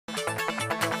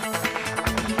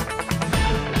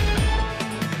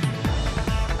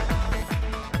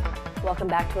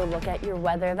welcome back to a look at your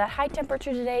weather. That high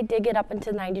temperature today did get up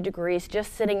into 90 degrees,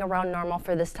 just sitting around normal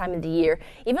for this time of the year.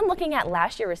 Even looking at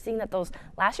last year, we're seeing that those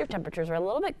last year temperatures are a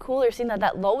little bit cooler, seeing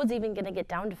that low was even going to get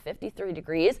down to 53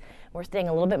 degrees. We're staying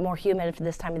a little bit more humid for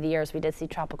this time of the year as we did see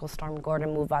Tropical Storm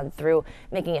Gordon move on through,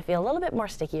 making it feel a little bit more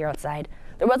stickier outside.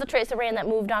 There was a trace of rain that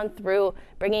moved on through,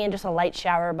 bringing in just a light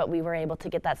shower, but we were able to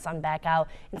get that sun back out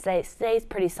and stays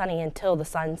pretty sunny until the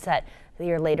sunset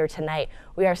here later tonight.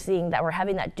 We are seeing that we're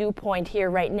having that dew point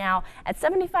here right now at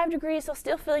 75 degrees, so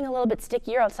still feeling a little bit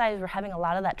stickier outside as we're having a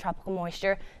lot of that tropical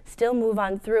moisture still move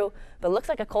on through, but looks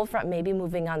like a cold front may be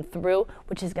moving on through,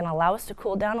 which is going to allow us to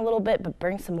cool down a little bit, but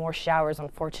bring some more showers,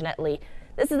 unfortunately.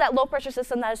 This is that low pressure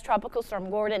system that is Tropical Storm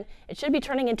Gordon. It should be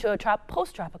turning into a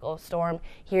post-tropical storm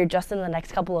here just in the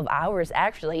next couple of hours,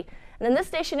 actually. And then this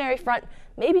stationary front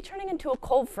may be turning into a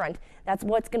cold front. That's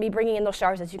what's going to be bringing in those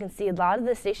showers. As you can see, a lot of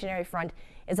the stationary front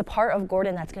is a part of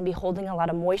Gordon that's going to be holding a lot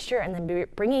of moisture and then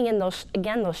bringing in those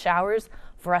showers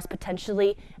for us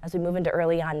potentially as we move into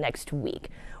early on next week.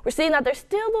 We're seeing that there's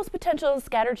still those potential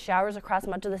scattered showers across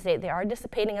much of the state. They are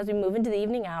dissipating as we move into the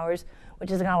evening hours,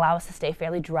 which is going to allow us to stay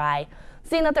fairly dry.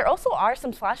 Seeing that there also are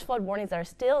some flash flood warnings that are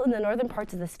still in the northern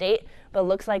parts of the state, but it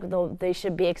looks like they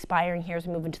should be expiring here as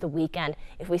we move into the weekend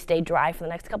if we stay dry for the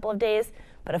next couple of days.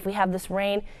 But if we have this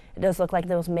rain, it does look like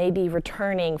those may be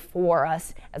returning for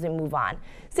us as we move on.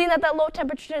 Seeing that low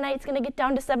temperature tonight is going to get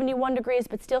down to 71 degrees,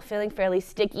 but still feeling fairly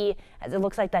sticky as it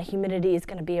looks like that humidity is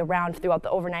going to be around throughout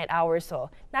the overnight hours. So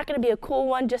not going to be a cool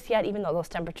one just yet, even though those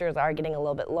temperatures are getting a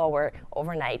little bit lower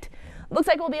overnight. Looks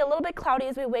like it will be a little bit cloudy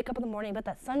as we wake up in the morning, but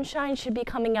that sunshine should be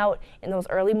coming out in those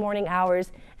early morning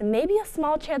hours and maybe a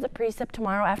small chance of precip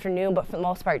tomorrow afternoon, but for the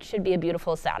most part, it should be a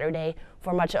beautiful Saturday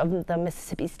for much of the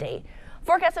Mississippi state.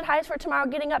 Forecasted highs for tomorrow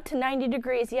getting up to 90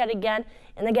 degrees yet again.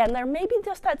 And again, there may be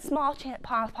just that small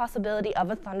possibility of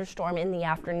a thunderstorm in the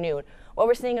afternoon. What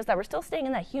we're seeing is that we're still staying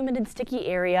in that humid and sticky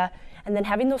area and then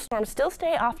having those storms still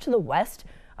stay off to the west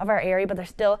of our area, but there's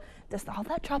still just all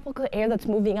that tropical air that's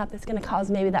moving up that's going to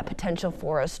cause maybe that potential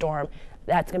for a storm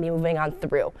that's going to be moving on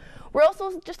through. We're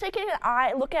also just taking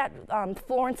a look at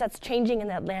Florence that's changing in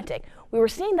the Atlantic. We were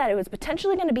seeing that it was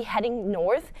potentially going to be heading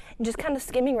north and just kind of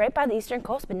skimming right by the eastern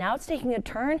coast, but now it's taking a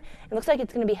turn. It looks like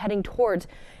it's going to be heading towards,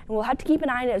 and we'll have to keep an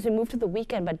eye on it as we move to the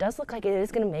weekend, but it does look like it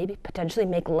is going to maybe potentially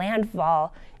make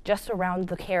landfall just around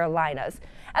the Carolinas.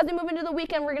 As we move into the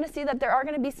weekend, we're going to see that there are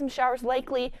going to be some showers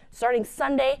likely starting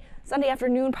Sunday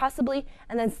afternoon possibly,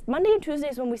 and then Monday and Tuesday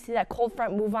is when we see that cold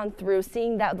front move on through,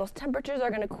 seeing that those temperatures are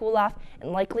going to cool off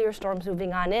and likelier storms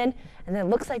moving on in, and then it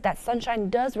looks like that sunshine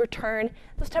does return,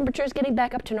 those temperatures getting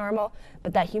back up to normal,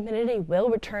 but that humidity will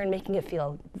return, making it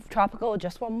feel tropical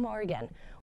just one more again.